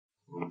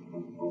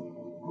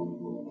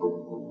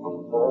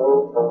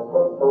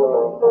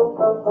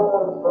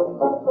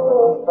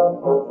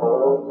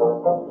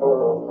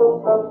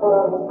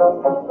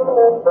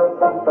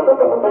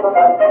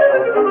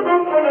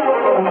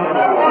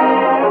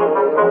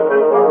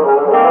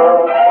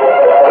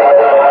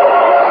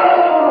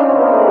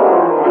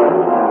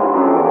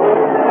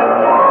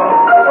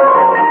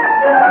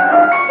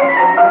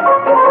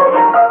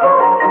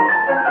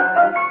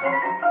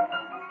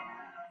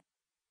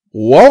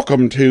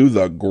Welcome to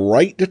the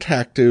Great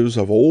Detectives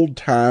of Old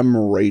Time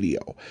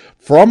Radio.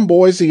 From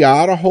Boise,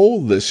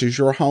 Idaho, this is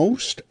your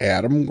host,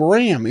 Adam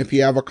Graham. If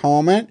you have a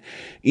comment,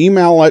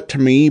 email it to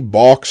me,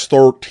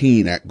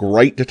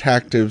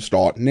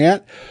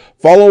 box13@greatdetectives.net.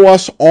 Follow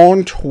us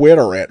on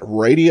Twitter at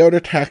Radio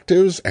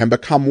Detectives and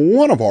become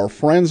one of our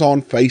friends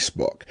on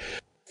Facebook,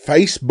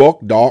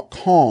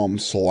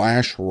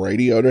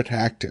 facebook.com/Radio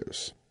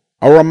Detectives.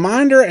 A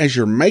reminder, as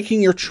you're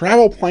making your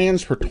travel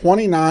plans for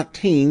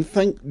 2019,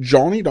 think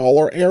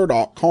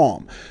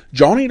JohnnyDollarAir.com.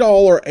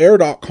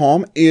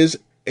 JohnnyDollarAir.com is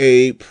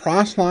a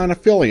Priceline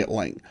affiliate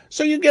link,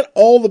 so you get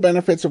all the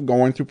benefits of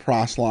going through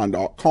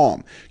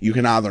Priceline.com. You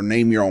can either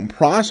name your own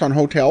price on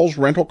hotels,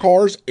 rental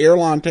cars,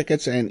 airline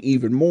tickets, and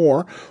even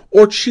more,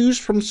 or choose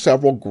from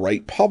several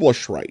great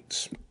published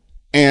rates.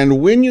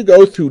 And when you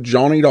go through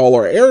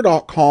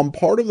JohnnyDollarAir.com,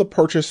 part of the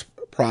purchase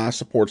price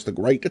supports the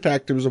Great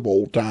Detectives of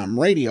Old Time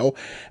Radio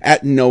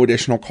at no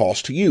additional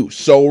cost to you.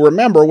 So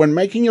remember, when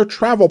making your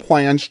travel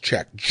plans,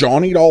 check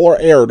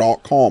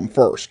JohnnyDollarAir.com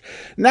first.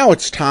 Now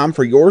it's time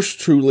for yours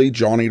truly,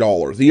 Johnny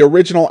Dollar. The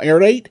original air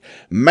date,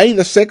 May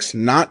the 6th,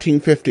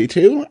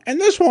 1952,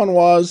 and this one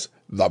was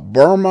the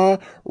Burma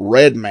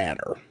Red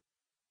Matter.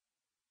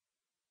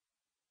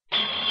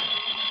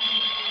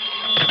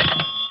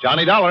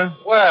 Johnny Dollar.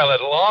 Well,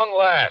 at long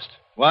last.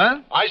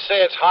 What? I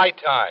say it's high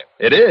time.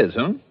 It is,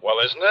 huh? Well,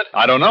 isn't it?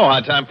 I don't know.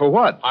 High time for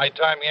what? High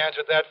time you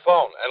answered that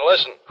phone. And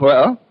listen.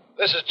 Well?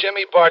 This is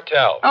Jimmy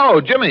Bartell. Oh,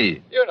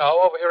 Jimmy. You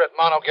know, over here at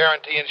Mono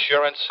Guarantee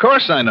Insurance. Of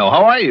course I know.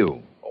 How are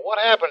you? Well, what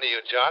happened to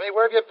you, Johnny?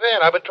 Where have you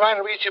been? I've been trying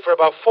to reach you for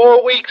about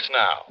 4 weeks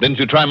now. Didn't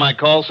you try my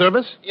call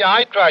service? Yeah,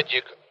 I tried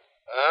you.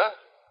 Huh?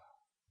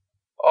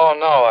 Oh,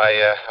 no,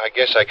 I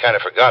guess I kind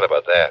of forgot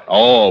about that.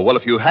 Oh, well,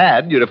 if you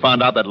had, you'd have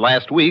found out that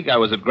last week I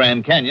was at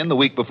Grand Canyon, the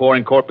week before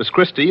in Corpus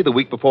Christi, the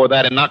week before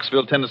that in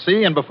Knoxville,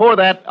 Tennessee, and before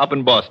that up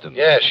in Boston.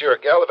 Yeah, sure,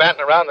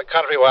 gallivanting around the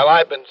country while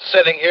I've been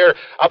sitting here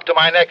up to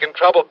my neck in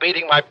trouble,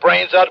 beating my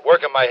brains out,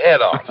 working my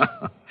head off.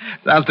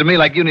 Sounds to me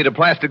like you need a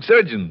plastic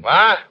surgeon.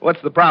 Huh?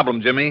 What's the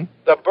problem, Jimmy?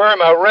 The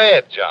Burma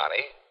Red,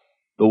 Johnny.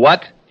 The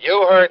what?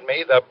 You heard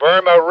me, the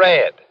Burma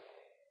Red.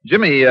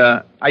 Jimmy,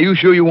 are you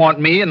sure you want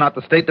me and not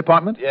the State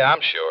Department? Yeah,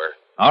 I'm sure.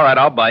 All right,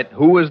 I'll bite.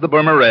 Who is the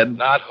Burma Red?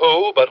 Not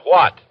who, but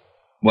what.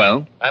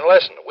 Well? And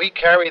listen, we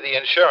carry the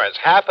insurance,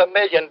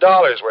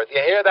 $500,000 worth.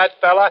 You hear that,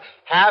 fella?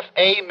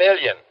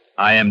 $500,000.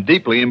 I am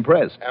deeply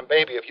impressed. And,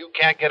 baby, if you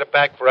can't get it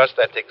back for us,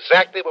 that's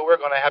exactly what we're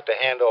going to have to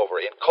hand over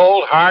in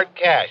cold, hard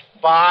cash.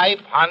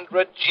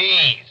 500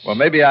 G's. Well,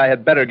 maybe I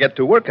had better get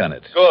to work on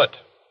it. Good.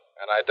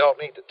 And I don't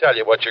need to tell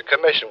you what your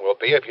commission will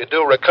be if you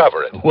do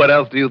recover it. What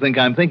else do you think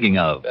I'm thinking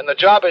of? Then the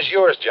job is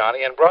yours,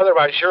 Johnny. And, brother,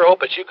 I sure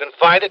hope that you can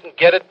find it and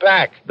get it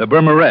back. The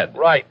Burma Red?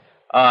 Right.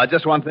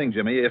 Just one thing,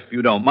 Jimmy, if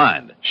you don't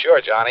mind. Sure,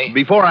 Johnny.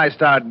 Before I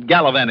start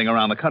gallivanting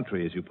around the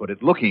country, as you put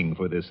it, looking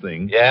for this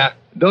thing... Yeah?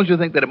 Don't you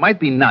think that it might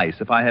be nice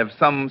if I have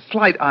some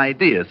slight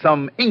idea,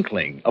 some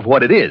inkling of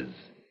what it is,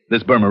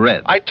 this Burma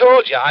Red? I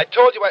told you. Oh,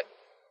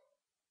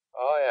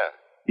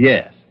 yeah.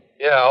 Yes.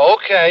 Yeah,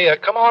 okay.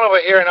 Come on over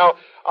here and I'll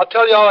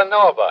tell you all I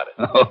know about it.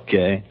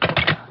 Okay.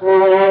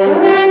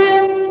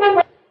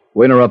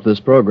 We interrupt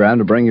this program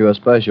to bring you a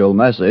special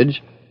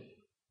message.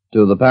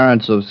 To the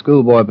parents of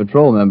schoolboy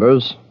patrol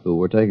members who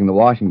were taking the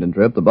Washington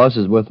trip, the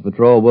buses with the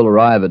patrol will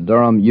arrive at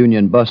Durham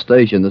Union Bus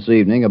Station this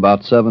evening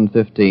about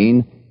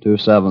 7:15 to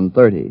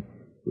 7:30.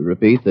 We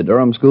repeat, the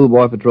Durham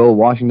Schoolboy Patrol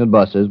Washington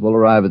buses will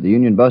arrive at the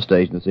Union Bus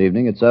Station this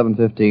evening at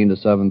 7:15 to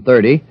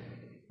 7:30.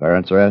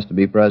 Parents are asked to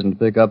be present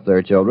to pick up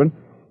their children.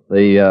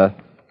 The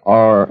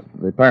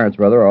parents,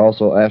 are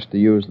also asked to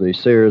use the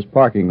Sears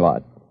parking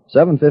lot.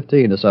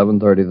 7:15 to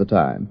 7:30 the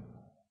time.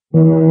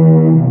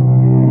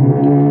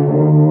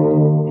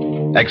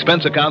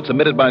 Expense account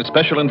submitted by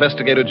Special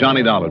Investigator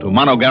Johnny Dollar to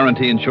Mono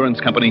Guarantee Insurance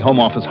Company, Home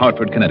Office,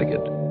 Hartford,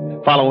 Connecticut.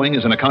 Following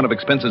is an account of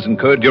expenses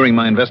incurred during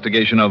my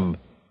investigation of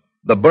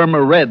the Burma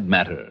Red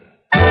matter.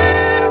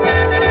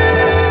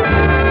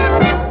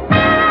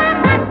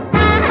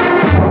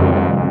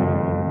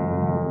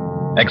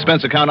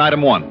 Expense account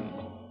item 1.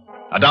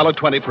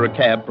 $1.20 for a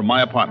cab from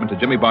my apartment to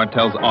Jimmy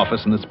Bartell's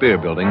office in the Spear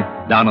Building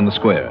down on the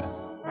square.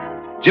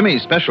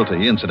 Jimmy's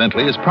specialty,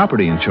 incidentally, is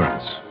property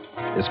insurance,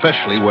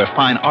 especially where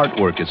fine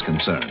artwork is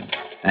concerned.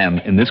 And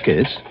in this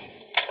case...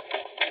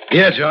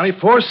 Yeah, Johnny,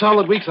 4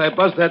 solid weeks I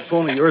buzzed that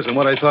phone of yours, and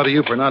what I thought of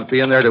you for not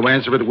being there to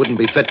answer it wouldn't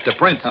be fit to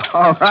print.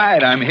 All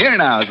right, I'm here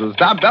now, so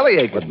stop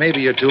bellyaching. But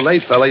maybe you're too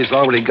late, fella. He's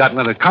already gotten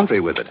out of the country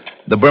with it.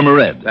 The Burma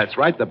Red. That's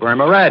right, the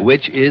Burma Red.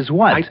 Which is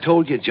what? I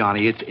told you,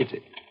 Johnny, it's...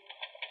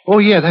 Oh,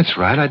 yeah, that's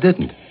right, I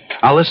didn't.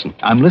 Now, listen.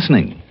 I'm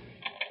listening.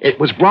 It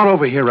was brought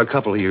over here a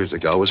couple of years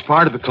ago as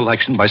part of a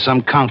collection by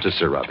some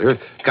countess or other.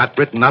 Got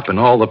written up in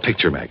all the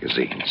picture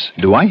magazines.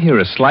 Do I hear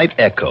a slight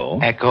echo?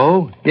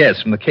 Echo?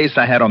 Yes, from the case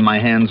I had on my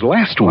hands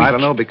last week. Well, I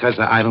don't know, because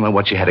I don't know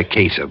what you had a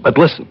case of. But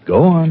listen.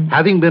 Go on.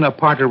 Having been a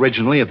part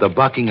originally of the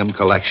Buckingham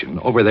collection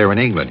over there in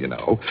England, you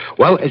know,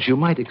 well, as you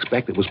might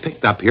expect, it was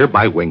picked up here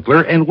by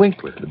Winkler and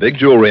Winkler. The big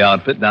jewelry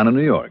outfit down in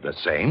New York. The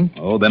same?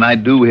 Oh, then I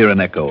do hear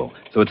an echo.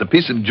 So it's a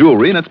piece of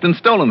jewelry and it's been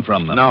stolen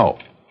from them. No.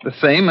 The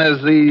same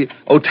as the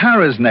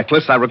Otara's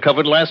necklace I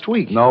recovered last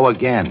week. No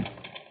again.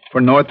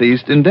 For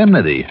Northeast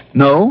indemnity.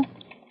 No?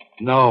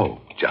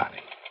 No, Johnny.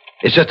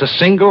 It's just a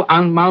single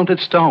unmounted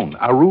stone,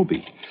 a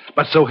ruby.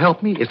 But so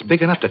help me, it's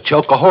big enough to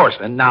choke a horse,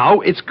 and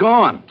now it's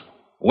gone.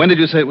 When did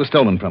you say it was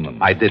stolen from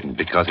them? I didn't,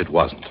 because it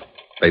wasn't.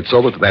 They'd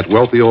sold it to that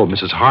wealthy old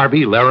Mrs.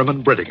 Harvey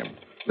Larriman Brittingham.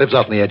 Lives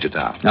out in the edge of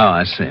town. Oh,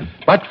 I see.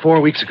 But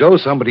 4 weeks ago,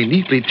 somebody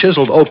neatly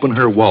chiseled open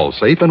her wall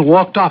safe and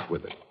walked off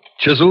with it.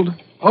 Chiseled?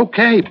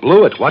 Okay,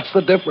 blew it. What's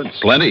the difference?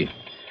 Plenty.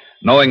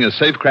 Knowing a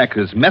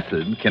safecracker's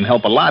method can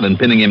help a lot in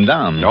pinning him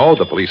down. No,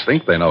 the police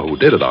think they know who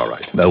did it, all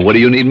right. Well, what do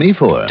you need me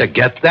for? To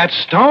get that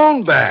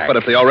stone back. But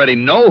if they already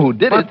know who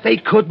did it... But they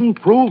couldn't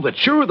prove it.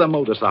 Sure, the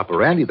modus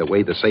operandi, the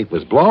way the safe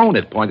was blown,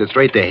 it pointed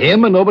straight to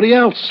him and nobody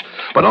else.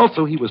 But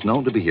also he was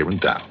known to be here in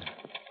town.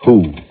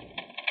 Who?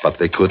 But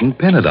they couldn't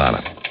pin it on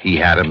him. He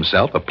had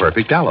himself a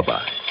perfect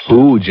alibi.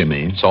 Who,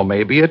 Jimmy? So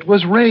maybe it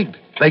was rigged.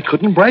 They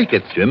couldn't break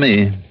it.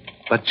 Jimmy.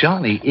 But,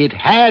 Johnny, it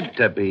had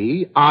to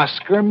be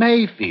Oscar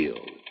Mayfield.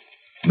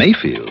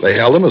 Mayfield? They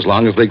held him as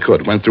long as they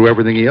could, went through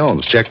everything he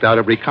owns, checked out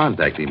every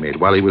contact he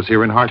made while he was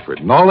here in Hartford.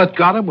 And all that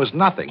got him was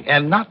nothing,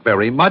 and not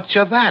very much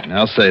of that.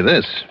 I'll say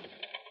this.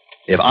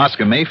 If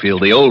Oscar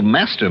Mayfield, the old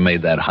master,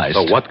 made that heist...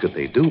 So what could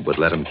they do but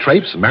let him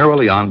traipse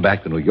merrily on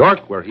back to New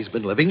York, where he's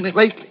been living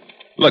lately?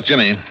 Look,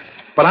 Jimmy...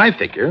 But I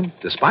figure,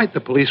 despite the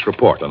police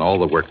report on all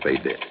the work they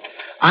did,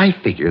 I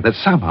figure that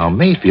somehow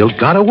Mayfield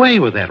got away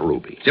with that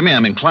ruby. Jimmy,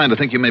 I'm inclined to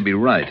think you may be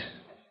right.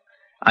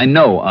 I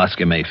know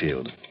Oscar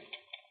Mayfield.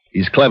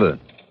 He's clever.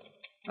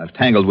 I've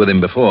tangled with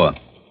him before.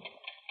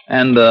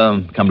 And,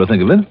 come to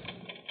think of it,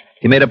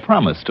 he made a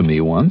promise to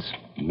me once.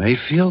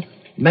 Mayfield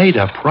made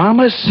a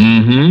promise?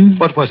 Mm-hmm.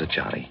 What was it,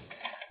 Johnny?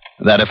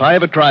 That if I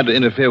ever tried to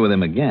interfere with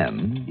him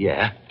again...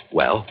 Yeah,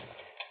 well?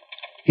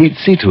 He'd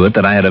see to it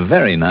that I had a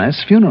very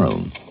nice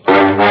funeral.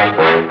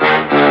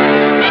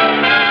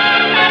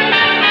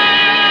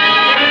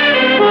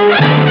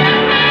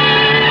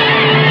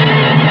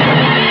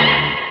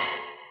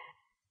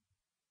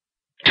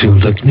 To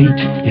look neat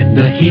in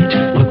the heat,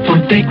 look for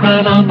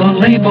Dacron on the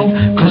label,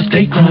 'cause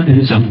Dacron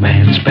is a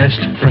man's best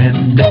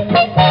friend.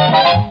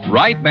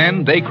 Right,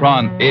 men,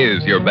 Dacron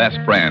is your best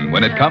friend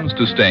when it comes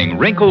to staying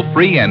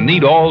wrinkle-free and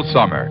neat all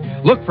summer.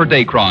 Look for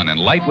Dacron in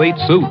lightweight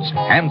suits,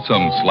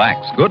 handsome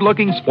slacks,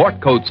 good-looking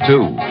sport coats,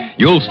 too.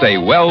 You'll stay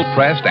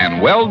well-pressed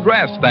and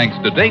well-dressed thanks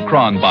to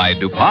Dacron by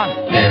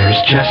DuPont.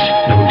 There's just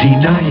no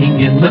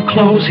denying in the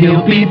clothes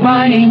he'll be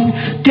buying,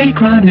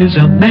 Dacron is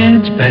a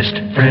man's best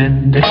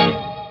friend.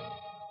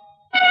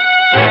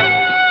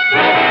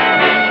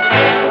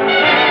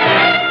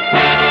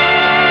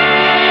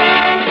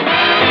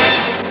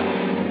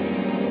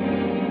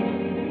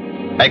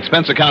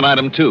 Expense account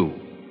item 2.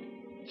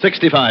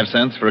 65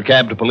 cents for a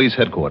cab to police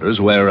headquarters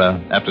where,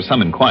 after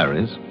some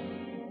inquiries,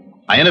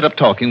 I ended up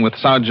talking with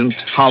Sergeant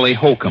Holly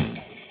Holcomb.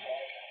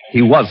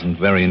 He wasn't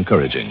very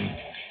encouraging.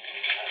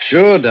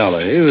 Sure,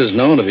 Dollar. He was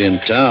known to be in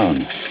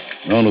town.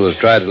 Known to have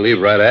tried to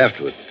leave right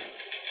after it.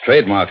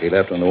 Trademark he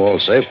left on the wall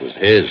safe was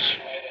his.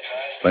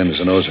 Plain as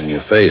the nose on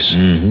your face.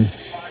 Mm-hmm.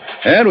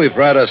 And we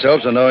pride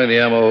ourselves on knowing the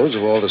MOs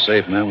of all the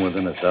safe men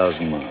within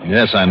 1,000 miles.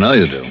 Yes, I know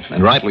you do,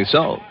 and rightly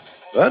so.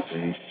 But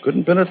we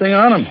couldn't pin a thing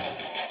on him.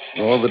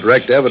 All the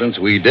direct evidence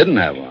we didn't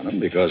have on him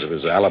because of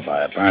his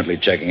alibi apparently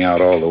checking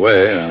out all the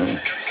way.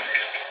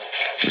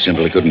 We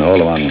simply couldn't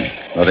hold him on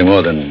nothing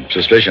more than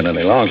suspicion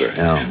any longer.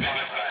 Yeah.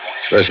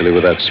 Especially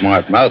with that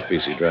smart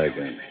mouthpiece he dragged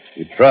in.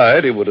 If he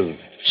tried, he would have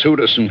sued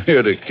us from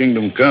here to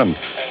Kingdom Come.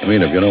 I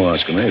mean, if you know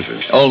Oscar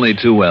Mayfield. Only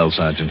too well,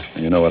 Sergeant.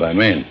 And you know what I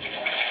mean.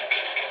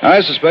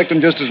 I suspect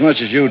him just as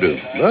much as you do.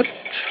 But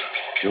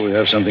sure we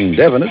have something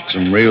definite,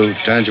 some real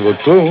tangible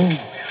clue.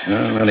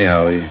 Well,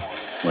 anyhow, he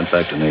went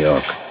back to New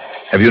York.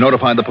 Have you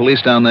notified the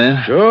police down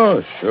there?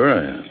 Sure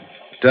I am.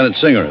 Lieutenant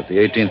Singer at the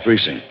 18th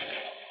Precinct.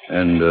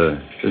 And,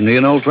 isn't he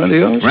an old friend of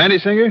yours? Randy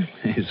Singer?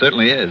 He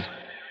certainly is.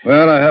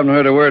 Well, I haven't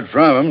heard a word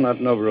from him, not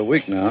in over a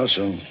week now,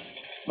 so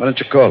why don't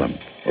you call him?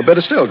 Or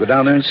better still, go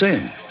down there and see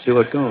him. See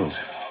what goes.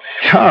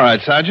 All right,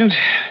 Sergeant.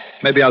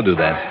 Maybe I'll do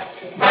that.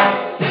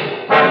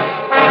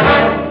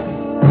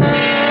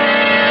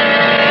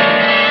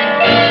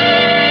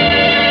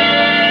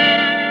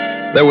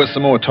 There was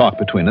some more talk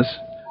between us,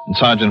 and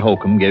Sergeant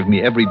Holcomb gave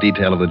me every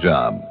detail of the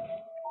job.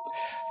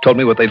 Told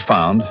me what they'd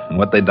found and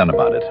what they'd done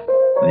about it.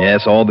 And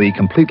yes, all the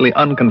completely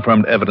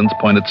unconfirmed evidence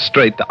pointed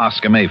straight to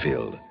Oscar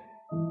Mayfield.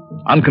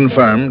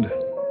 Unconfirmed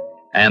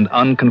and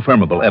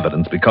unconfirmable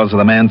evidence because of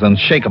the man's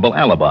unshakable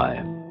alibi.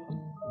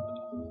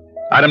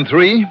 Item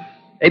 3,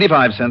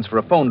 85 cents for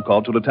a phone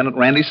call to Lieutenant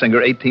Randy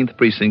Singer, 18th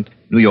Precinct,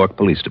 New York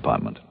Police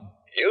Department.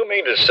 You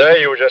mean to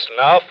say you just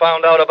now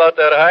found out about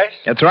that heist?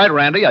 That's right,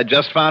 Randy. I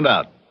just found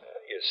out.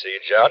 You see,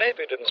 Johnny, if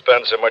you didn't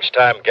spend so much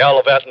time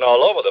gallivanting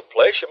all over the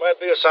place, you might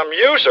be of some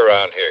use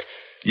around here.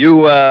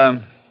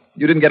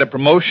 You didn't get a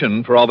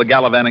promotion for all the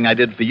gallivanting I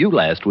did for you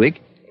last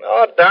week.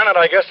 Oh, darn it,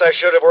 I guess I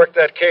should have worked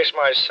that case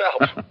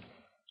myself.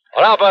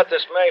 Well, how about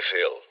this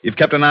Mayfield? You've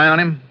kept an eye on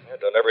him?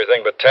 I've done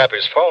everything but tap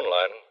his phone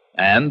line.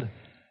 And?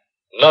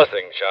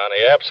 Nothing,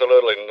 Johnny,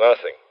 absolutely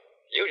nothing.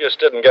 You just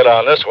didn't get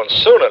on this one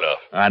soon enough.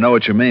 I know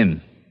what you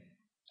mean.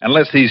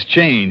 Unless he's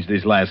changed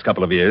these last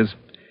couple of years.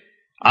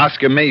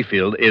 Oscar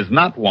Mayfield is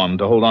not one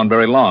to hold on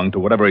very long to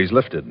whatever he's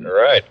lifted.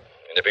 Right.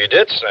 And if he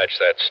did snatch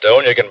that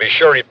stone, you can be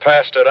sure he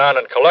passed it on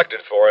and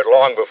collected for it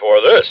long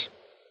before this.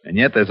 And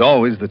yet there's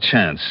always the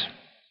chance.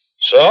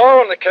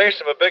 So, in the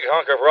case of a big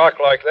hunk of rock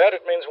like that,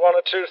 it means one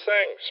of two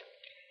things.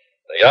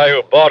 The guy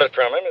who bought it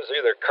from him is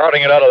either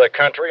carting it out of the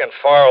country and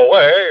far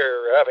away,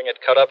 or having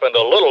it cut up into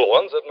little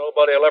ones that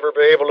nobody will ever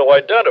be able to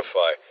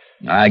identify.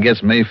 I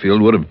guess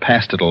Mayfield would have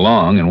passed it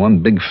along in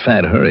one big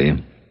fat hurry.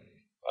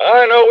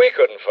 I know we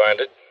couldn't find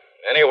it.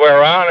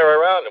 Anywhere on or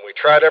around him. We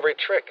tried every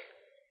trick.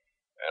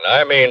 And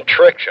I mean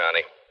trick,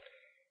 Johnny.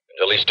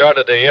 Until he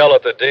started to yell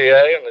at the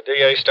DA, and the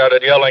DA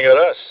started yelling at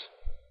us.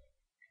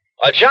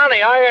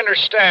 Johnny, I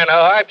understand.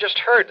 I've just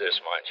heard this,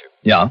 mind you.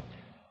 Yeah?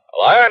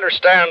 Well, I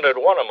understand that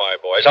one of my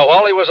boys... Oh,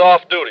 well, he was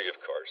off duty, of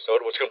course, so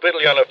it was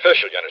completely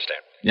unofficial, you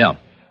understand? Yeah.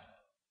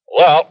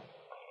 Well,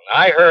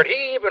 I heard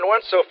he even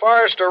went so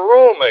far as to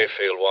roll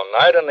Mayfield one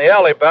night in the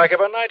alley back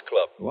of a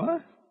nightclub.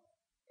 What?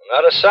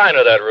 Not a sign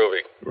of that,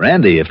 Ruby.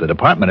 Randy, if the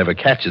department ever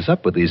catches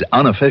up with these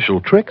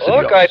unofficial tricks of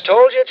Look, yours... I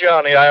told you,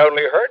 Johnny, I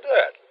only heard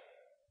that.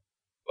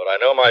 But I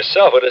know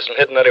myself it isn't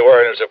hidden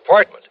anywhere in his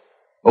apartment.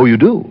 Oh, you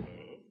do?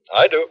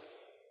 I do.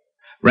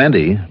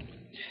 Randy,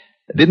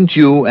 didn't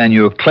you and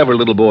your clever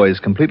little boys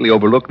completely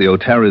overlook the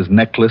Otara's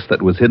necklace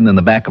that was hidden in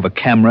the back of a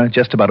camera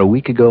just about a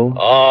week ago?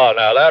 Oh,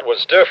 now that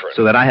was different.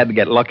 So that I had to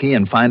get lucky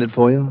and find it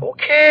for you?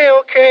 Okay.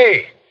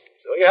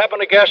 So you happen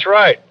to guess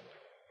right.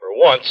 For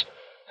once.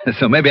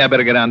 So maybe I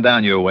better get on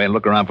down your way and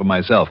look around for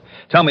myself.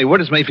 Tell me, where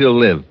does Mayfield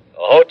live? A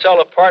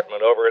hotel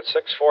apartment over at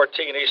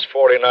 614 East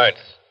 49th.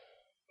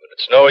 But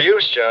it's no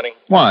use, Johnny.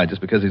 Why, just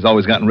because he's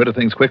always gotten rid of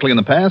things quickly in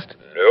the past?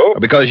 No. Or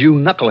because you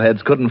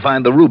knuckleheads couldn't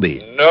find the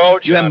ruby? No,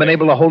 Johnny. You haven't been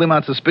able to hold him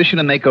on suspicion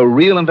and make a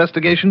real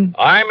investigation?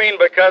 I mean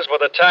because by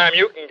the time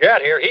you can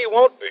get here, he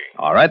won't be.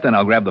 All right, then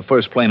I'll grab the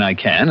first plane I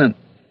can and...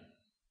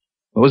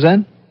 What was that?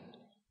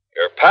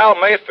 Your pal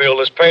Mayfield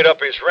has paid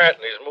up his rent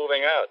and he's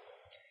moving out.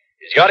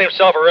 He's got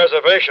himself a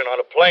reservation on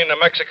a plane to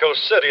Mexico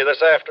City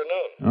this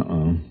afternoon.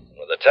 Uh-oh.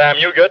 By the time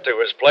you get to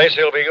his place,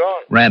 he'll be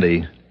gone.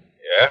 Randy.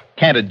 Yeah?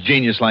 Can't a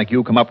genius like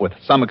you come up with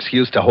some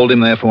excuse to hold him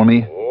there for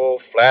me? Oh,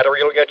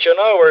 flattery will get you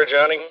nowhere,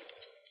 Johnny.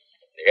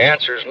 The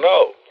answer's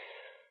no.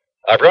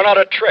 I've run out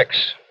of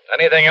tricks.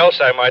 Anything else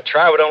I might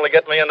try would only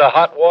get me into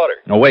hot water.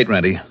 No, wait,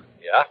 Randy.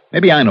 Yeah?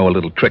 Maybe I know a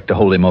little trick to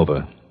hold him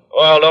over.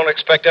 Well, don't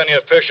expect any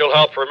official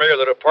help from me or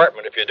the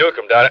department if you do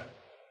come down it.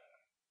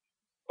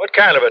 What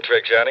kind of a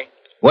trick, Johnny?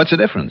 What's the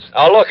difference?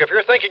 Now, look, if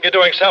you're thinking of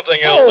doing something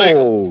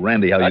illegal... Oh,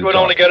 Randy, how you that would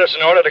talk. only get us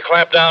in order to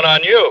clamp down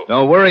on you.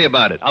 Don't worry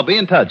about it. I'll be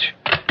in touch.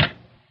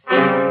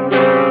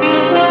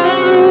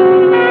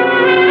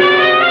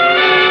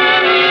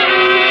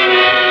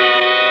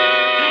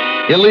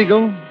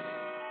 Illegal?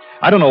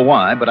 I don't know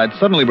why, but I'd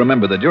suddenly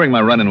remember that during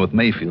my run-in with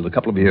Mayfield a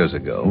couple of years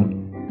ago,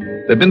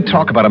 there'd been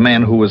talk about a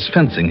man who was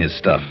fencing his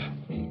stuff.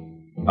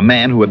 A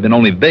man who had been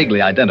only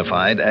vaguely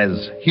identified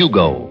as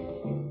Hugo.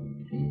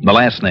 The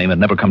last name had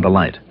never come to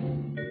light.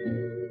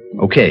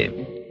 Okay,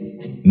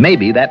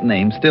 maybe that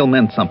name still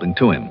meant something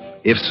to him.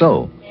 If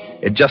so,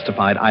 it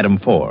justified item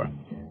 4.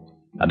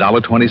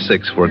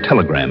 $1.26 for a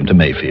telegram to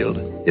Mayfield.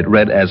 It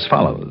read as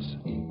follows.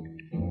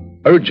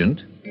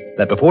 Urgent,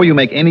 that before you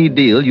make any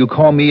deal, you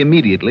call me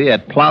immediately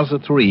at Plaza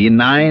 3,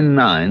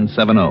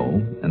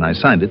 9970, and I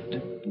signed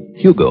it,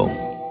 Hugo.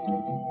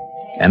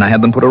 And I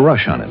had them put a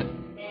rush on it,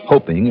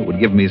 hoping it would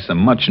give me some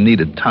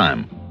much-needed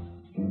time.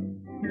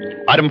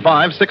 Item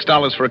 5,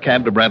 $6 for a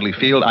cab to Bradley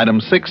Field. Item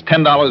 6,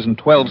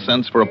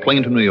 $10.12 for a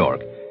plane to New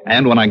York.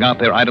 And when I got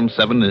there, item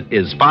 7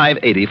 is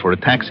 $5.80 for a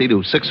taxi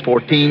to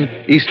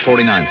 614 East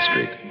 49th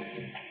Street.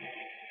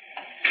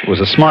 It was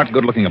a smart,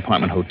 good-looking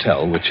apartment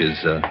hotel, which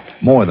is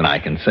more than I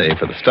can say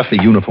for the stuffy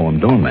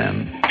uniformed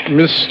doorman.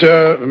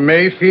 Mr.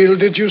 Mayfield,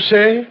 did you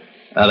say?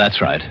 That's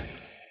right.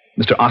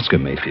 Mr. Oscar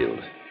Mayfield.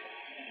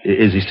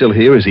 Is he still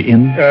here? Is he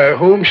in?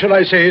 Whom shall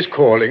I say is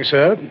calling,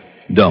 sir?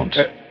 Don't.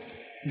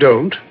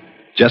 Don't?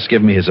 Just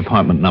give me his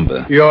apartment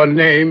number. Your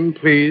name,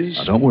 please?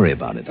 Now, don't worry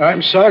about it.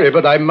 I'm sorry,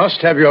 but I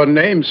must have your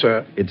name,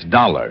 sir. It's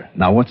Dollar.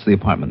 Now, what's the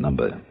apartment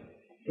number?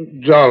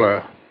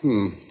 Dollar.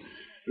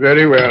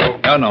 Very well.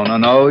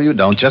 No, you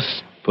don't.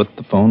 Just put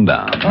the phone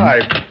down.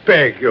 I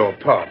beg your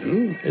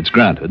pardon. It's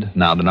granted.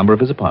 Now, the number of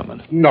his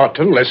apartment. Not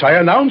unless I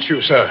announce you,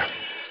 sir.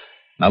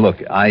 Now, look,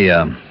 I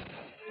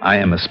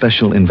am a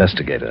special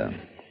investigator.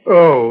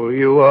 Oh,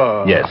 you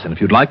are? Yes, and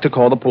if you'd like to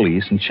call the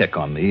police and check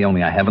on me,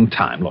 only I haven't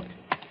time.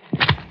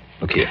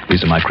 Look here.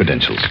 These are my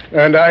credentials.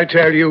 And I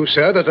tell you,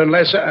 sir, that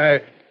unless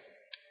I...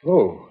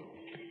 Oh,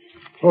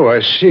 I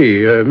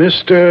see.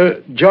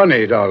 Mr.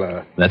 Johnny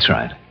Dollar. That's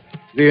right.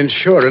 The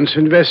insurance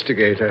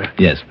investigator.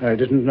 Yes. I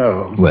didn't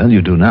know. Well,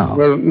 you do now.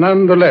 Well,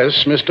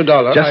 nonetheless, Mr.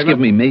 Dollar... Just give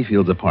me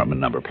Mayfield's apartment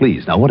number,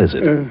 please. Now, what is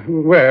it?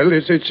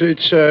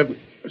 It's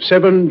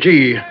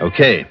 7G.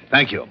 Okay,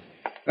 thank you.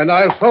 And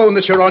I'll phone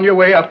that you're on your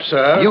way up,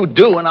 sir. You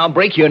do, and I'll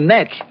break your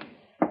neck.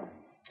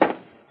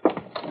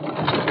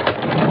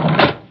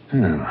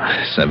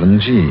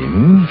 7G,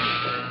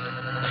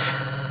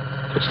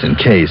 Just in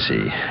case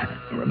he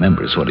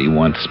remembers what he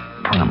once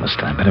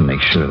promised, I better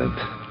make sure that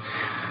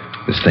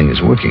this thing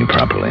is working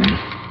properly.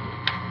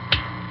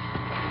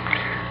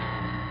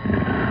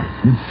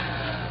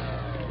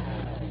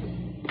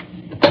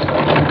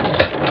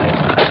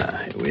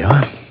 Here we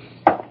are.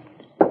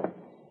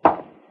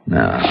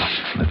 Now,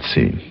 let's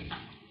see.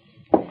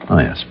 Oh,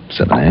 yes,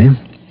 7A.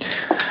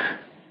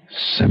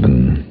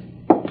 7...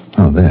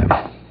 Oh, there.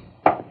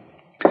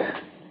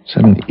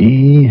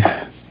 7E,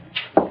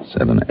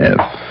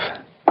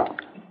 7F,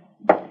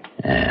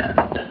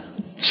 and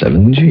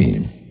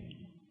 7G.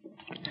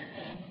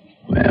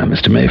 Well,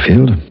 Mr.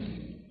 Mayfield,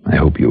 I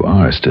hope you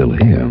are still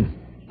here.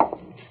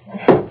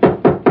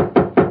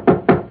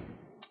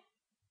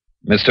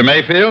 Mr.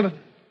 Mayfield?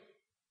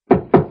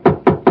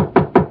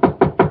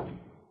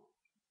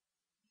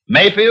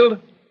 Mayfield?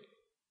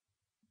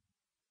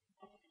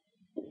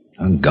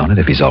 Doggone it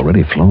if he's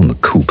already flown the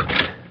coop.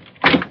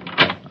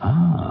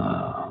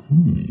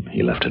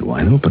 He left it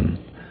wide open.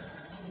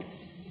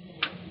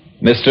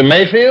 Mr.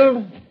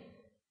 Mayfield?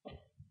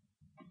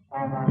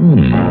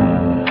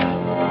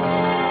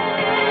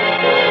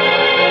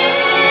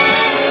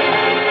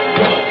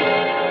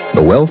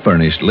 The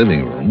well-furnished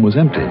living room was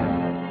empty.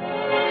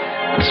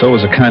 And so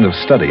was a kind of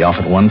study off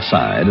at one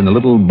side and a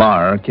little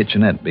bar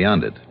kitchenette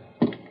beyond it.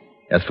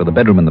 As for the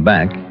bedroom in the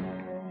back,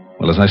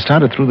 well, as I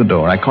started through the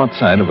door, I caught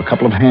sight of a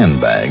couple of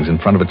handbags in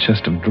front of a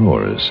chest of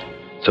drawers.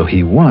 So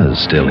he was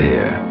still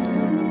here.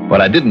 What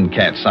I didn't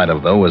catch sight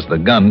of, though, was the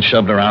gun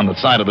shoved around the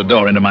side of the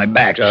door into my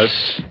back.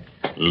 Just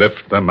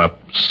lift them up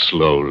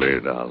slowly,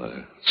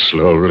 Dollar.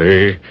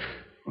 Slowly,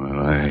 while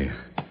I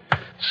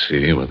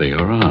see whether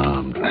you're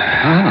armed.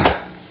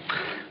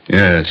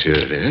 Yes, here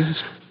it is.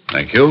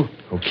 Thank you.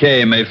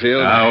 Okay,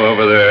 Mayfield. Now,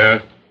 over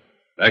there,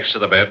 next to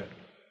the bed.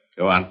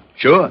 Go on.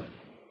 Sure,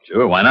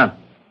 why not?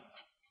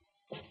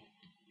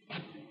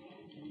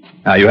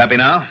 Are you happy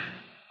now?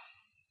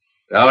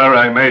 Dollar,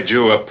 I made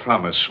you a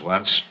promise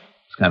once.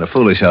 It's kind of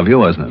foolish of you,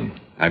 wasn't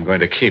it? I'm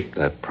going to keep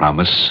that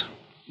promise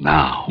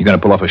now. You going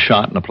to pull off a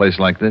shot in a place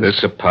like this?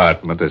 This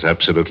apartment is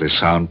absolutely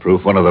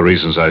soundproof. One of the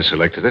reasons I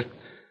selected it.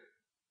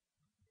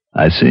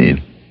 I see.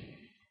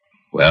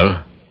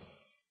 Well,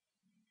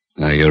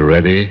 are you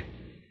ready?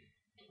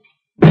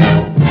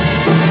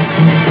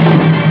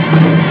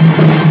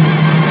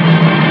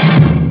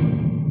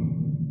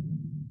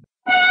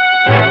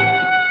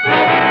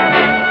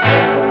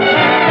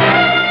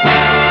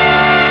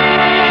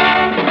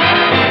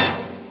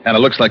 Kind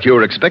of looks like you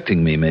were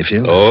expecting me,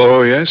 Mayfield.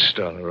 Oh, yes,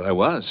 Dollar, I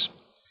was.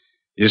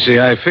 You see,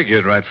 I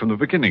figured right from the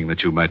beginning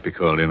that you might be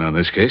called in on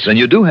this case. Then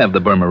you do have the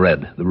Burma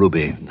Red, the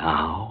ruby.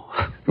 Now?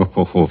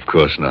 Oh, of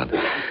course not.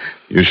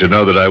 You should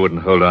know that I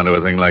wouldn't hold on to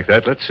a thing like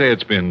that. Let's say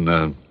it's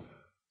been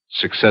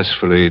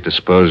successfully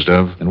disposed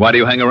of. And why do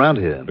you hang around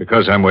here?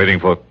 Because I'm waiting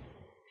for...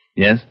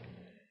 Yes?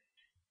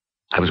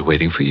 I was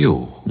waiting for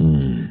you.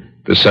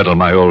 To settle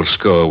my old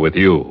score with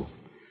you.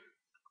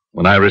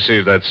 When I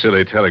received that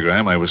silly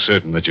telegram, I was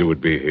certain that you would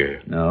be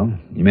here. No?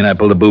 You mean I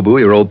pulled a boo-boo?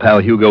 Your old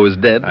pal Hugo is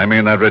dead? I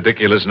mean that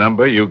ridiculous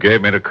number you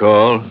gave me to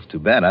call. It's too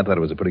bad. I thought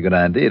it was a pretty good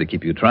idea to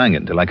keep you trying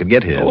it until I could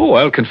get here. Oh,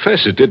 I'll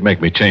confess it did make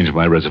me change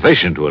my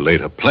reservation to a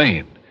later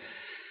plane.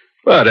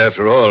 But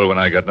after all, when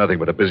I got nothing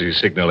but a busy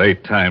signal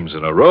 8 times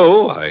in a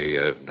row,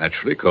 I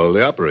naturally called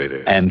the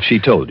operator. And she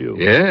told you?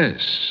 Yes,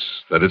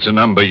 that it's a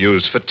number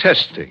used for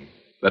testing.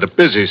 That a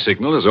busy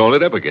signal is all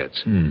it ever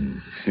gets.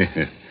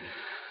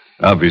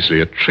 Obviously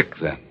a trick,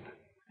 then.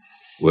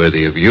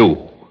 Worthy of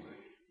you.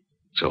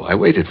 So I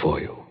waited for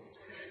you.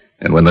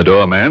 And when the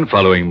doorman,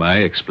 following my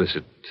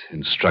explicit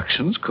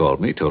instructions,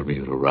 called me, told me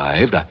you'd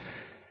arrived,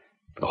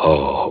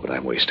 Oh, but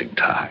I'm wasting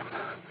time.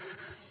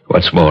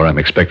 What's more, I'm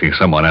expecting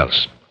someone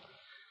else.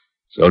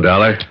 So,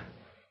 Dollar,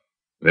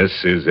 this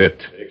is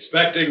it.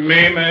 Expecting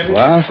me, maybe?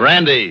 What?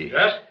 Randy.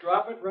 Just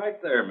drop it right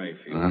there,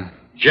 Mayfield.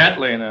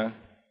 Gently now.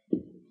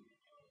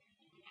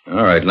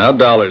 All right, now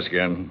dollars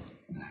again.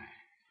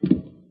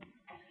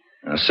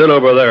 Now sit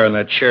over there in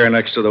that chair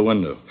next to the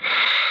window.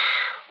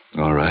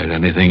 All right,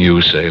 anything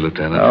you say,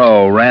 Lieutenant.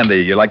 Oh,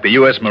 Randy, you're like the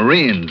U.S.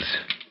 Marines.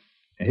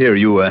 Here,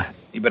 you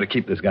better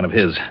keep this gun of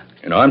his.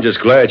 You know, I'm just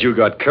glad you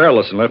got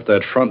careless and left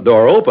that front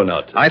door open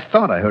out there. I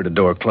thought I heard a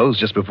door close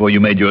just before you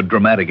made your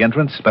dramatic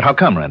entrance. But how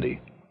come, Randy?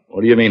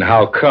 What do you mean,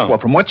 how come? Well,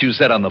 from what you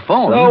said on the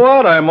phone... So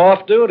what? I'm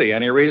off duty.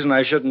 Any reason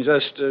I shouldn't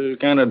just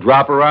kind of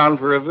drop around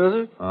for a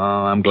visit? Oh,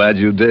 I'm glad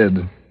you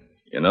did.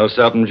 You know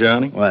something,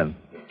 Johnny? What?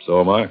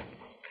 So am I.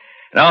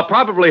 Now, I'll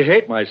probably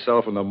hate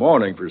myself in the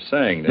morning for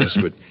saying this,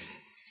 but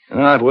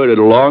I've waited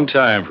a long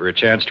time for a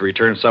chance to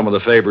return some of the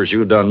favors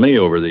you've done me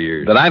over the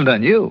years. But I've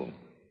done you.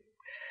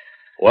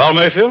 Well,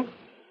 Mayfield?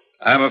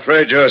 I'm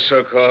afraid your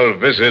so-called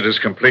visit is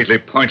completely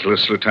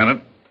pointless,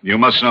 Lieutenant. You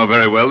must know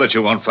very well that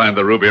you won't find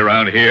the ruby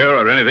around here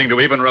or anything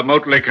to even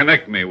remotely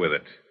connect me with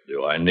it.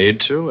 Do I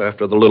need to,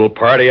 after the little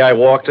party I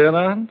walked in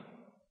on?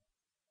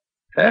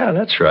 Yeah,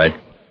 that's right.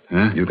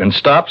 Huh? You can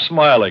stop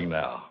smiling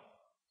now.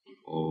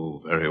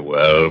 Oh, very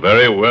well.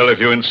 Very well, if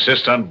you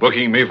insist on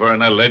booking me for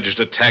an alleged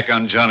attack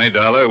on Johnny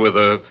Dollar with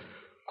a,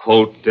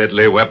 quote,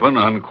 deadly weapon,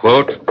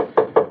 unquote.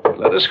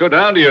 Let us go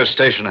down to your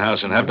station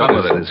house and have done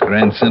with it. This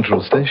Grand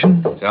Central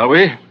Station? Shall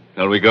we?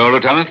 Shall we go,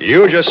 Lieutenant?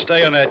 You just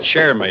stay in that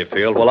chair,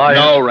 Mayfield, while I...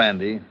 No,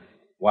 Randy.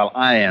 While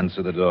I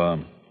answer the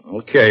door.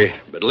 Okay,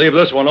 but leave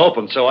this one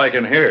open so I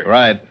can hear.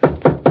 Right.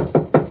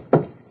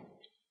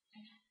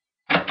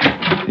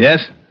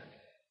 Yes?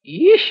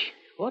 Yeesh,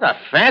 what a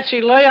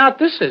fancy layout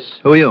this is.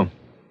 Who are you?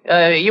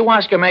 You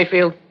Oscar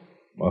Mayfield?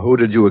 Well, who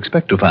did you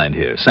expect to find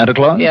here? Santa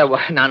Claus? Yeah,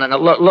 well, no.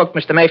 Look,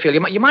 Mr. Mayfield,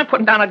 you mind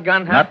putting down a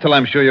gun, huh? Not till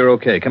I'm sure you're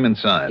okay. Come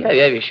inside.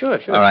 Yeah, sure.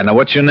 All right, now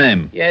what's your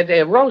name? Yeah,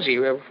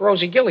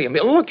 Rosie Gilliam.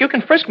 Look, you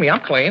can frisk me. I'm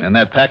clean. And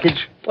that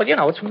package? Well,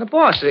 it's from the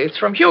boss. It's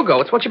from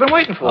Hugo. It's what you've been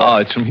waiting for. Oh,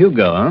 it's from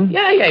Hugo, huh?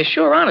 Yeah,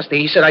 sure, honestly.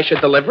 He said I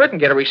should deliver it and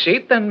get a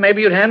receipt, then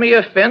maybe you'd hand me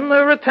a fin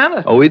or a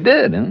tenner. Oh, he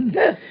did, huh?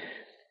 Yeah.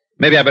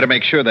 Maybe I better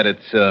make sure that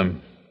it's,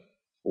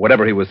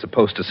 whatever he was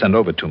supposed to send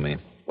over to me.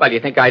 Well, you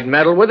think I'd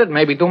meddle with it?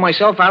 Maybe do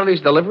myself out of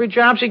these delivery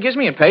jobs he gives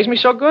me and pays me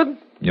so good?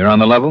 You're on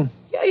the level?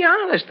 Yeah,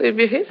 honest. If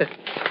you hit it.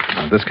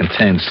 Well, this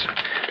contains,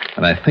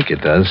 and I think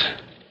it does.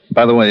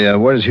 By the way,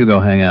 where does Hugo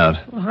hang out?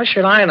 Well, how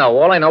should I know?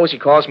 All I know is he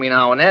calls me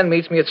now and then,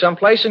 meets me at some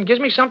place, and gives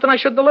me something I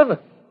should deliver.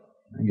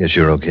 I guess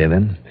you're okay,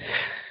 then.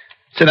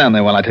 Sit down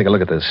there while I take a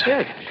look at this.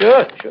 Yeah,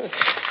 sure.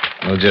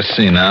 We'll just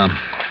see now.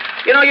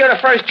 You're the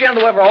first gent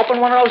to ever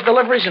open one of those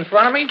deliveries in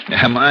front of me?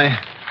 Am I?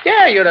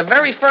 Yeah, you're the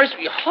very first.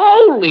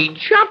 Holy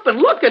jumping,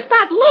 look at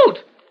that loot.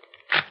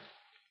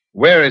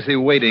 Where is he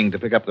waiting to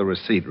pick up the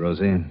receipt,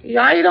 Rosie?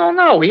 Yeah, I don't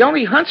know. He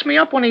only hunts me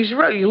up when he's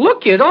ready.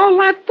 Look at all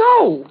that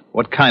dough.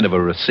 What kind of a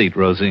receipt,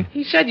 Rosie?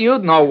 He said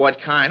you'd know what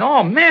kind.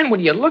 Oh, man,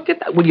 would you look at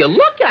that? Would you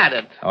look at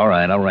it? All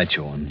right, I'll write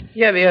you one.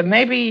 Yeah,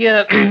 maybe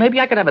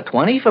I could have a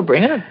 20 for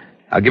bringing it.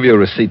 I'll give you a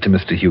receipt to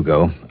Mr.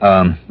 Hugo.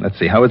 Let's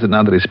see, how is it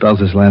now that he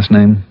spells his last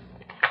name?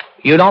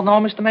 You don't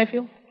know, Mr.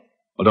 Mayfield?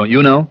 Well, don't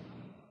you know?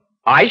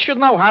 I should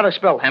know how to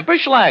spell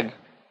Hemperschlag.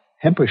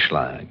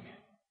 Hemperschlag.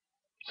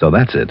 So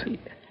that's it.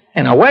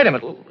 Hey, now, wait a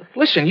minute.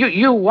 Listen,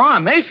 you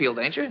are Mayfield,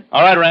 ain't you?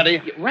 All right, Randy.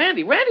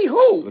 Randy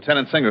who?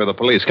 Lieutenant Singer of the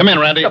police. Come in,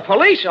 Randy. The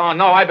police? Oh,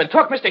 no, I've been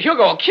took. Mr.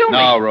 Hugo will kill me.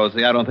 No,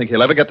 Rosie, I don't think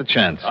he'll ever get the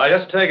chance.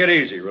 Just take it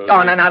easy, Rosie.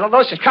 Oh, no,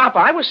 listen, cop,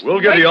 We'll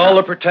give you all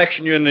the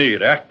protection you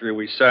need after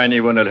we sign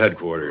you in at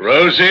headquarters.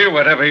 Rosie,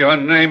 whatever your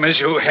name is,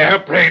 you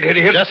hair-brained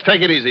idiot. Just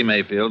take it easy,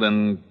 Mayfield,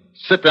 and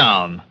sit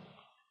down.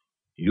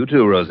 You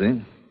too,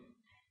 Rosie.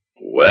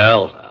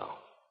 Well, now,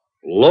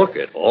 look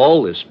at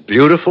all this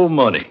beautiful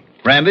money.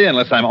 Randy,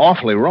 unless I'm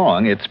awfully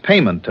wrong, it's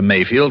payment to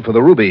Mayfield for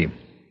the ruby.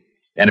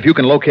 And if you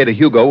can locate a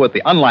Hugo with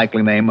the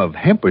unlikely name of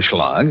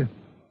Hemperschlag,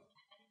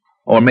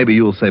 or maybe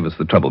you'll save us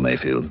the trouble,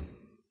 Mayfield.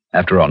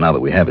 After all, now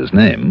that we have his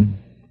name,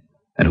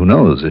 and who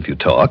knows, if you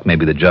talk,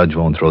 maybe the judge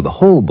won't throw the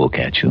whole book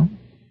at you.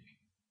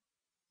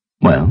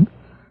 Well?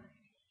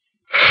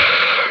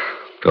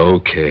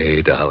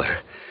 Okay, Dollar.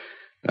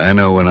 I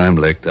know when I'm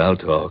licked, I'll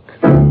talk.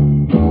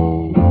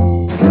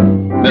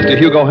 Mr.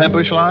 Hugo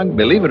Hemperschlag,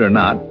 believe it or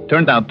not,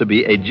 turned out to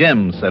be a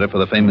gem setter for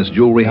the famous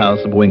jewelry house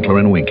of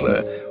Winkler &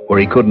 Winkler, where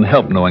he couldn't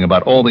help knowing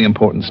about all the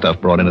important stuff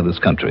brought into this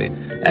country,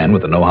 and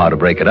with the know-how to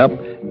break it up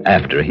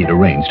after he'd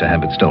arranged to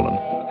have it stolen.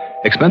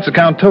 Expense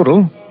account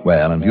total,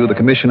 well, in view of the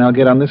commission I'll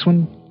get on this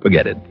one,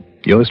 forget it.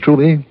 Yours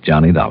truly,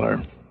 Johnny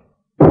Dollar.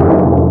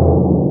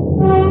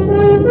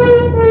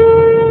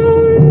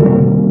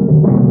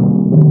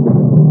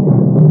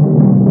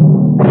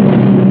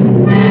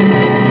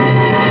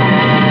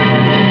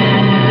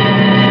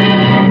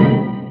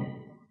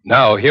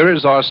 Now, here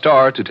is our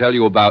star to tell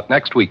you about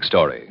next week's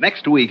story.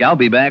 Next week, I'll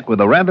be back with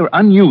a rather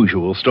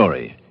unusual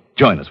story.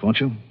 Join us, won't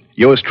you?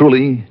 Yours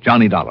truly,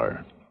 Johnny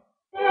Dollar.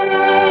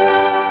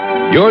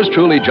 Yours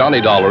truly,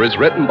 Johnny Dollar, is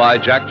written by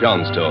Jack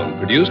Johnstone,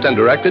 produced and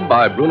directed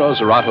by Bruno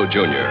Zerato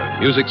Jr.,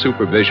 music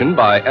supervision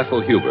by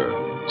Ethel Huber,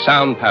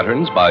 sound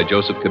patterns by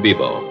Joseph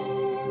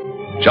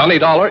Cabibo. Johnny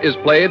Dollar is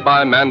played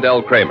by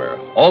Mandel Kramer.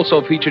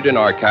 Also featured in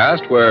our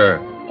cast were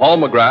Paul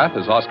McGrath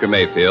as Oscar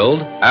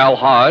Mayfield, Al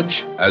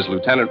Hodge as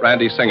Lieutenant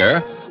Randy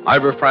Singer,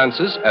 Ivor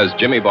Francis as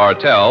Jimmy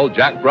Bartell,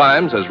 Jack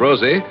Grimes as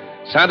Rosie,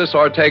 Santos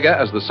Ortega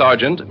as the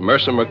Sergeant,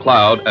 Mercer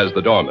McLeod as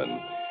the Doorman.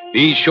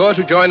 Be sure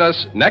to join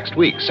us next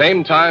week,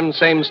 same time,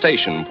 same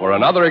station, for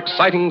another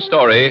exciting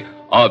story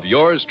of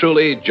yours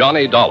truly,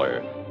 Johnny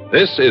Dollar.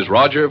 This is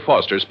Roger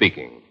Foster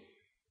speaking.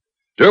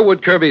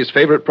 Durwood Kirby's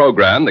favorite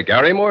program, The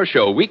Gary Moore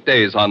Show,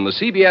 weekdays on the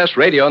CBS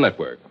Radio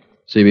Network.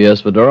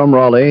 CBS for Durham,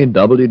 Raleigh,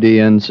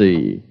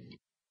 WDNC.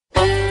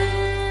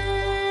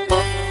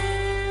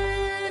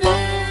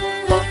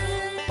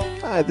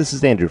 Hi, this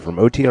is Andrew from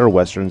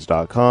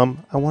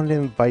OTRWesterns.com. I wanted to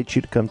invite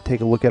you to come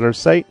take a look at our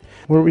site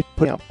where we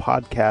put out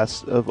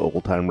podcasts of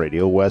old-time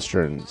radio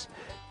westerns.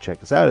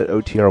 Check us out at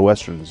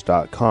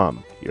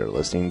OTRWesterns.com. You're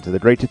listening to The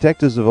Great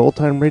Detectives of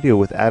Old-Time Radio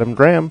with Adam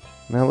Graham.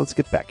 Now let's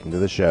get back into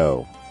the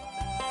show.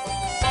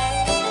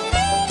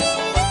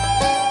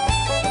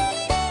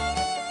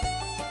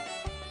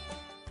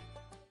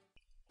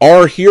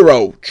 Our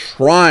hero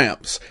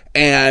triumphs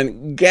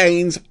and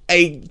gains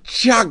a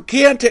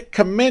gigantic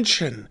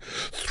commission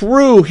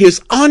through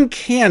his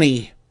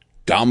uncanny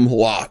dumb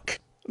luck.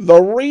 The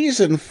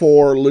reason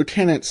for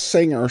Lieutenant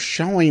Singer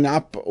showing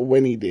up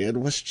when he did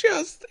was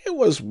just, it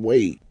was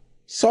weak.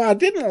 So I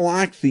didn't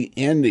like the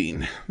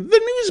ending. The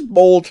news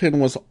bulletin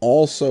was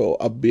also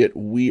a bit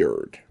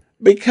weird,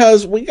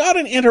 because we got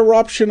an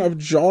interruption of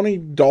Johnny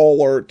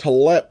Dollar to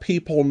let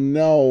people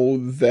know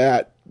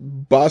that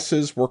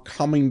buses were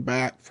coming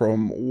back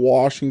from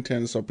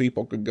Washington so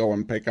people could go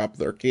and pick up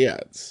their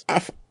kids. I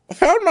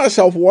found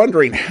myself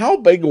wondering, how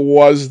big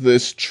was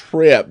this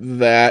trip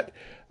that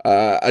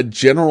a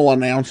general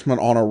announcement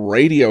on a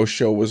radio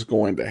show was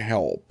going to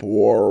help?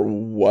 Or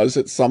was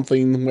it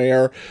something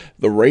where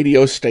the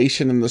radio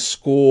station and the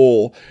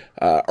school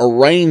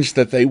arranged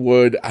that they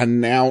would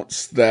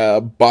announce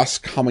the bus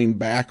coming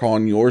back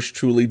on Yours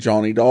Truly,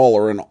 Johnny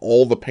Dollar, and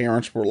all the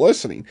parents were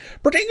listening?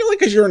 Particularly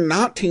because you're in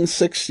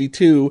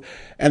 1962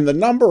 and the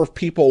number of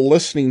people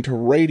listening to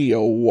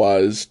radio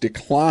was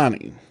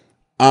declining.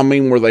 I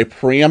mean, were they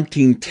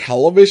preempting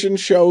television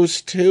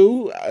shows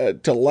too,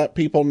 to let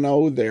people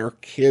know their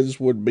kids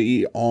would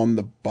be on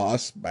the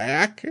bus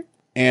back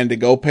and to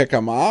go pick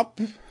them up?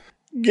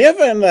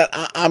 Given that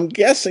I'm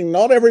guessing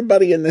not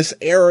everybody in this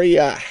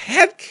area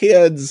had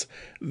kids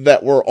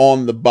that were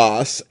on the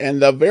bus,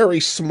 and the very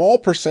small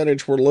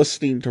percentage were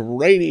listening to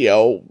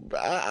radio,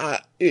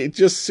 it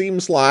just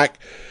seems like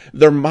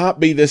there might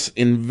be this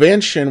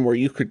invention where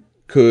you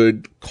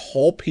could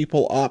call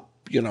people up,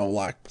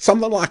 like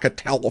something like a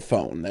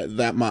telephone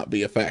that might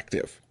be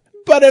effective.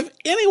 But if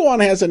anyone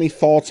has any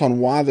thoughts on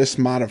why this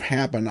might have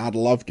happened, I'd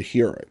love to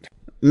hear it.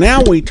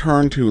 Now we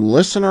turn to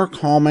listener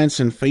comments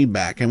and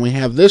feedback, and we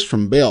have this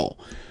from Bill,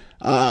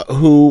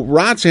 who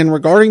writes in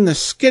regarding the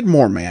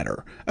Skidmore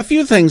matter. A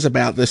few things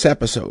about this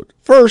episode.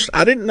 First,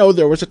 I didn't know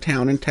there was a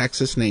town in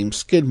Texas named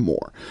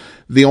Skidmore.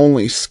 The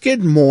only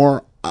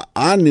Skidmore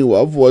I knew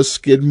of was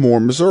Skidmore,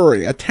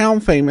 Missouri, a town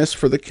famous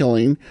for the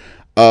killing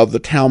of the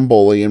town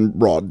bully in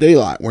broad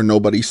daylight, where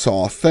nobody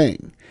saw a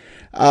thing.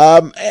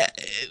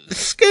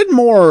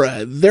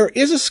 Skidmore, there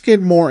is a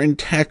Skidmore in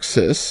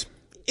Texas.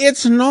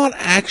 It's not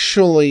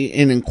actually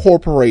an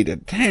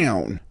incorporated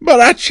town, but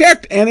I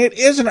checked and it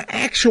is an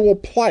actual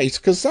place,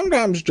 because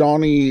sometimes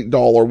Johnny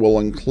Dollar will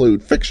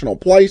include fictional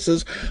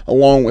places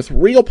along with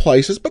real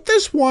places, but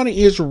this one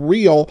is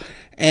real,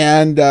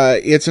 and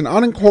it's an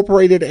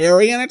unincorporated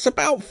area, and it's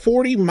about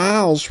 40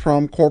 miles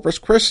from Corpus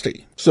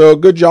Christi. So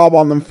good job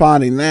on them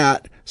finding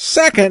that.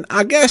 Second,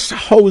 I guess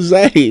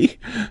Jose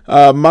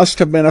must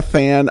have been a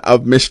fan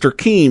of Mr.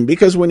 Keene,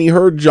 because when he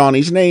heard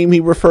Johnny's name,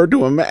 he referred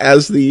to him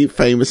as the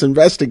famous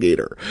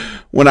investigator.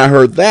 When I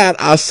heard that,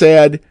 I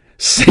said,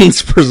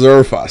 "Saints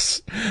preserve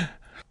us."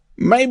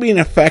 Maybe an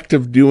effect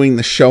of doing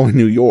the show in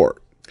New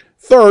York.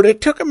 Third, it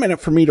took a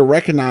minute for me to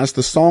recognize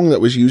the song that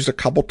was used a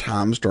couple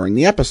times during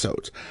the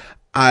episodes.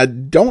 I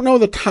don't know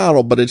the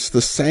title, but it's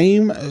the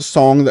same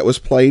song that was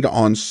played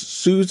on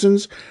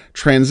Susan's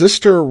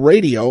transistor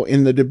radio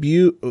in the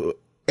debut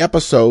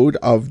episode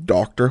of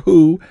Doctor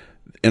Who,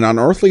 An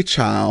Unearthly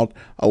Child,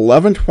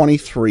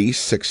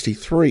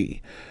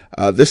 11/23/63.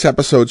 This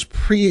episode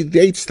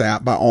predates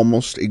that by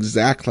almost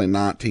exactly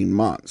 19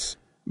 months.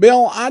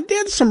 Bill, I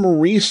did some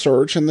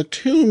research, and the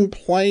tune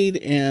played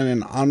in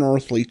An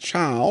Unearthly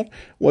Child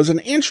was an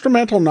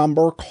instrumental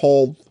number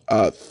called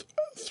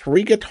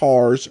Three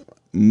Guitars,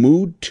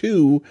 Mood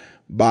 2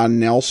 by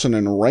Nelson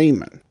and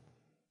Raymond.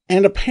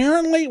 And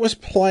apparently it was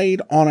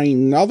played on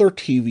another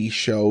TV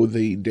show,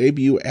 the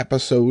debut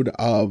episode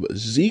of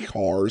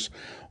Z-Cars,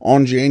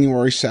 on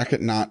January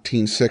 2nd,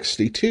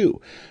 1962.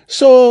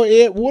 So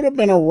it would have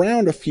been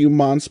around a few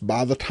months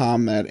by the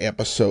time that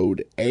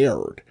episode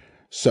aired.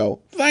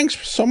 So thanks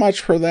so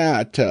much for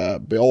that,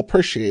 Bill.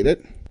 Appreciate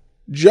it.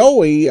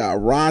 Joey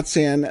writes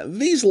in,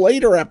 these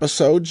later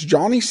episodes,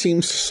 Johnny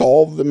seems to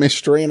solve the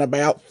mystery in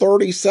about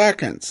 30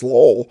 seconds.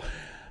 Lol.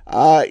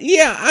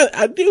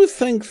 I do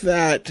think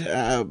that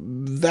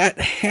that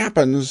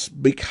happens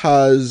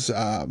because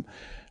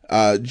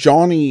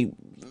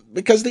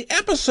because the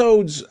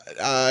episodes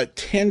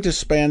tend to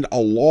spend a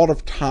lot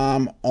of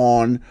time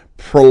on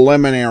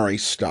preliminary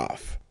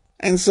stuff.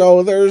 And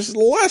so there's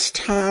less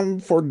time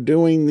for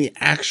doing the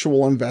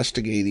actual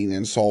investigating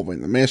and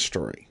solving the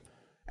mystery.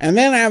 And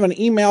then I have an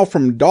email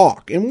from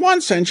Doc. In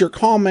one sense, your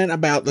comment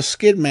about the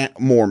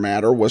Skidmore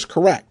matter was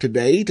correct.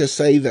 Today, to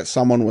say that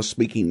someone was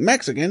speaking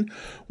Mexican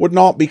would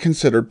not be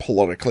considered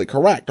politically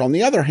correct. On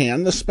the other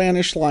hand, the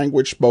Spanish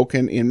language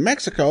spoken in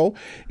Mexico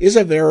is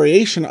a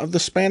variation of the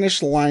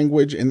Spanish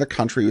language in the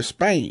country of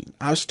Spain.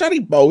 I've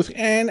studied both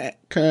and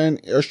can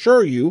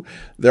assure you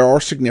there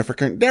are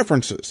significant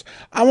differences.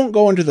 I won't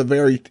go into the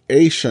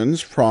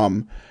variations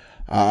from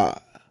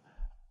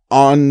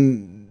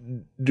Andalusia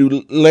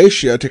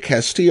to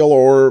Castile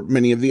or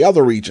many of the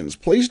other regions.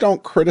 Please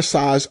don't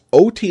criticize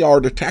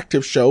OTR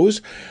detective shows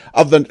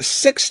of the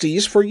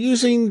 60s for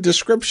using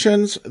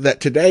descriptions that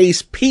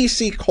today's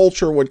PC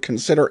culture would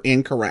consider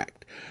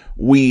incorrect.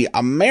 We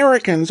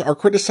Americans are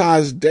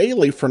criticized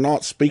daily for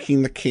not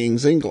speaking the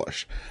King's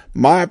English.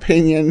 My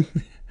opinion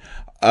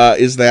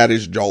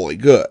is jolly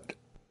good.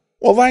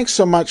 Well, thanks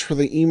so much for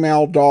the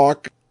email,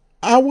 Doc.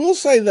 I will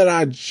say that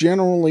I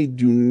generally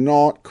do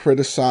not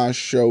criticize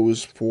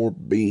shows for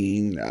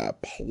being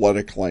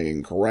politically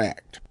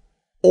incorrect.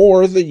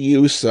 or the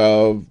use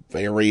of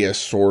various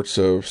sorts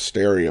of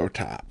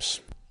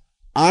stereotypes.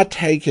 I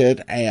take it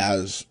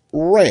as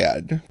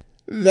read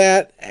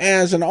that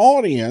as an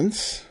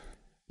audience,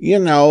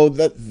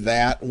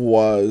 that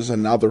was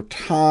another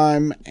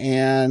time,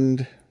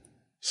 and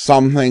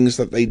some things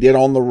that they did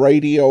on the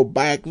radio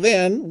back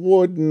then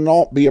would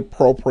not be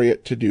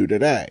appropriate to do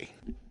today.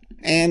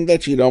 And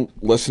that you don't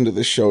listen to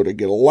the show to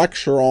get a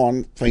lecture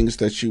on things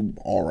that you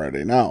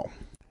already know.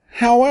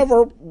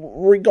 However,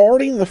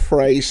 regarding the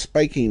phrase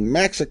speaking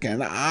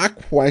Mexican, I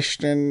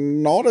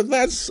question not if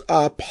that's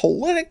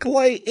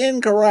politically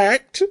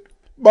incorrect,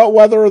 but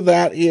whether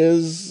that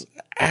is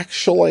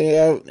actually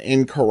an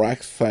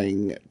incorrect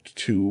thing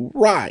to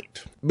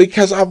write.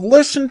 Because I've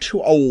listened to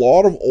a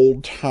lot of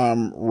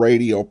old-time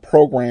radio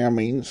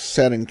programming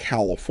set in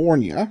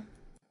California,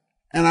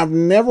 and I've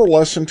never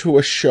listened to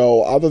a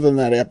show other than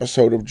that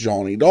episode of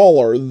Johnny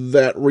Dollar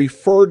that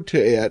referred to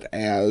it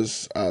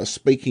as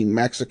speaking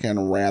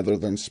Mexican rather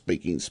than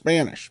speaking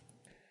Spanish.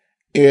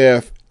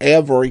 If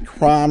every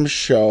crime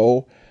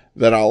show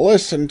that I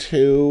listened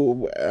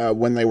to,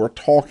 when they were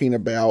talking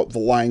about the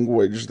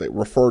language, they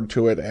referred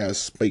to it as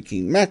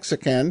speaking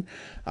Mexican,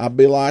 I'd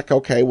be like,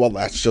 okay, well,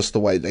 that's just the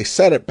way they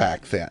said it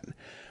back then.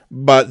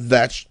 But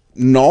that's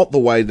not the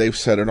way they've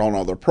said it on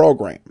other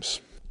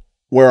programs,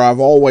 where I've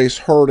always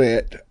heard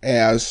it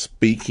as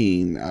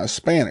speaking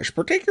Spanish,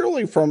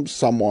 particularly from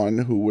someone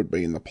who would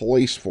be in the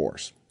police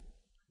force.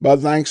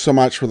 But thanks so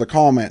much for the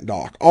comment,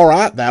 Doc. All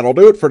right, that'll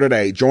do it for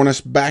today. Join us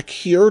back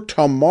here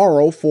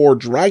tomorrow for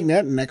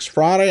Dragnet. Next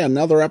Friday,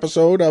 another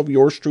episode of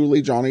yours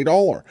truly, Johnny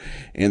Dollar.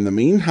 In the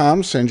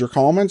meantime, send your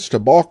comments to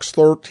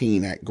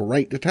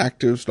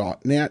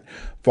box13@greatdetectives.net.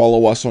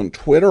 Follow us on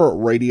Twitter at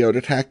Radio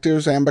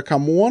Detectives and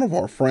become one of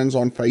our friends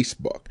on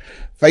Facebook.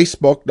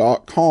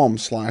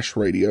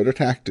 Facebook.com/Radio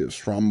Detectives.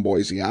 From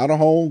Boise,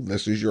 Idaho,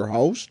 this is your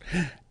host,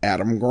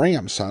 Adam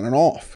Graham, signing off.